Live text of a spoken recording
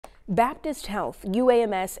Baptist Health,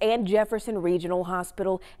 UAMS, and Jefferson Regional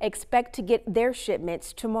Hospital expect to get their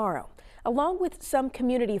shipments tomorrow, along with some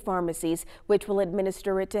community pharmacies, which will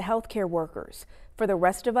administer it to healthcare workers. For the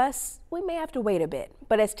rest of us, we may have to wait a bit.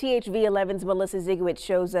 But as THV 11's Melissa Zigowitz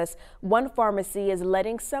shows us, one pharmacy is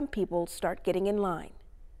letting some people start getting in line.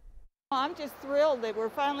 I'm just thrilled that we're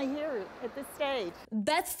finally here at this stage.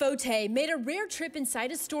 Beth Fote made a rare trip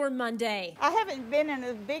inside a store Monday. I haven't been in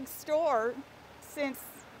a big store since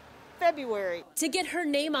February. To get her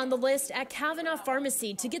name on the list at Kavanaugh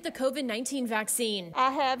Pharmacy to get the COVID-19 vaccine. I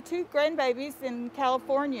have 2 grandbabies in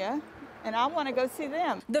California, and I want to go see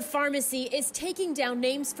them. The pharmacy is taking down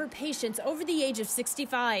names for patients over the age of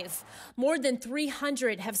 65. More than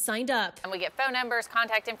 300 have signed up. And we get phone numbers,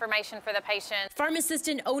 contact information for the patient. Pharmacist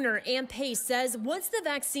and owner Ann Pace says once the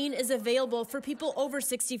vaccine is available for people over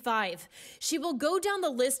 65, she will go down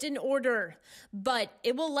the list in order. But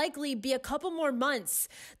it will likely be a couple more months.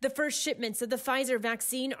 The first shipments of the Pfizer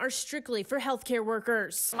vaccine are strictly for healthcare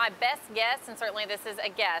workers. My best guess, and certainly this is a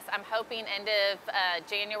guess, I'm hoping end of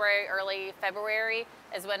January, early February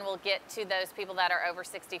is when we'll get to those people that are over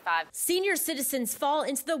 65. Senior citizens fall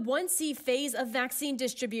into the 1C phase of vaccine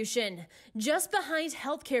distribution, just behind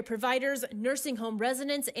healthcare providers, nursing home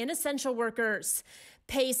residents, and essential workers.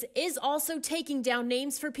 Pace is also taking down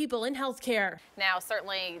names for people in healthcare. Now,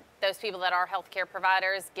 certainly those people that are healthcare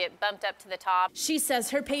providers get bumped up to the top. She says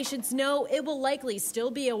her patients know it will likely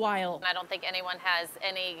still be a while. And I don't think anyone has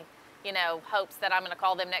any, hopes that I'm going to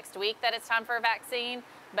call them next week that it's time for a vaccine,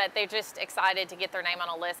 but they're just excited to get their name on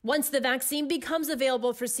a list. Once the vaccine becomes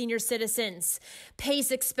available for senior citizens, Pace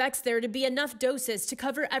expects there to be enough doses to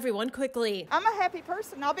cover everyone quickly. I'm a happy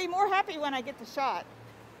person. I'll be more happy when I get the shot,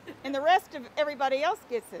 and the rest of everybody else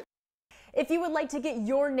gets it. If you would like to get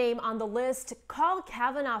your name on the list, call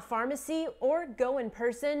Kavanaugh Pharmacy or go in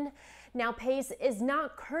person. Now, Pace is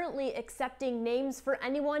not currently accepting names for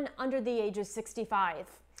anyone under the age of 65.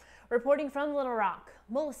 Reporting from Little Rock,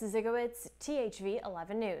 Melissa Zigowitz, THV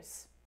 11 News.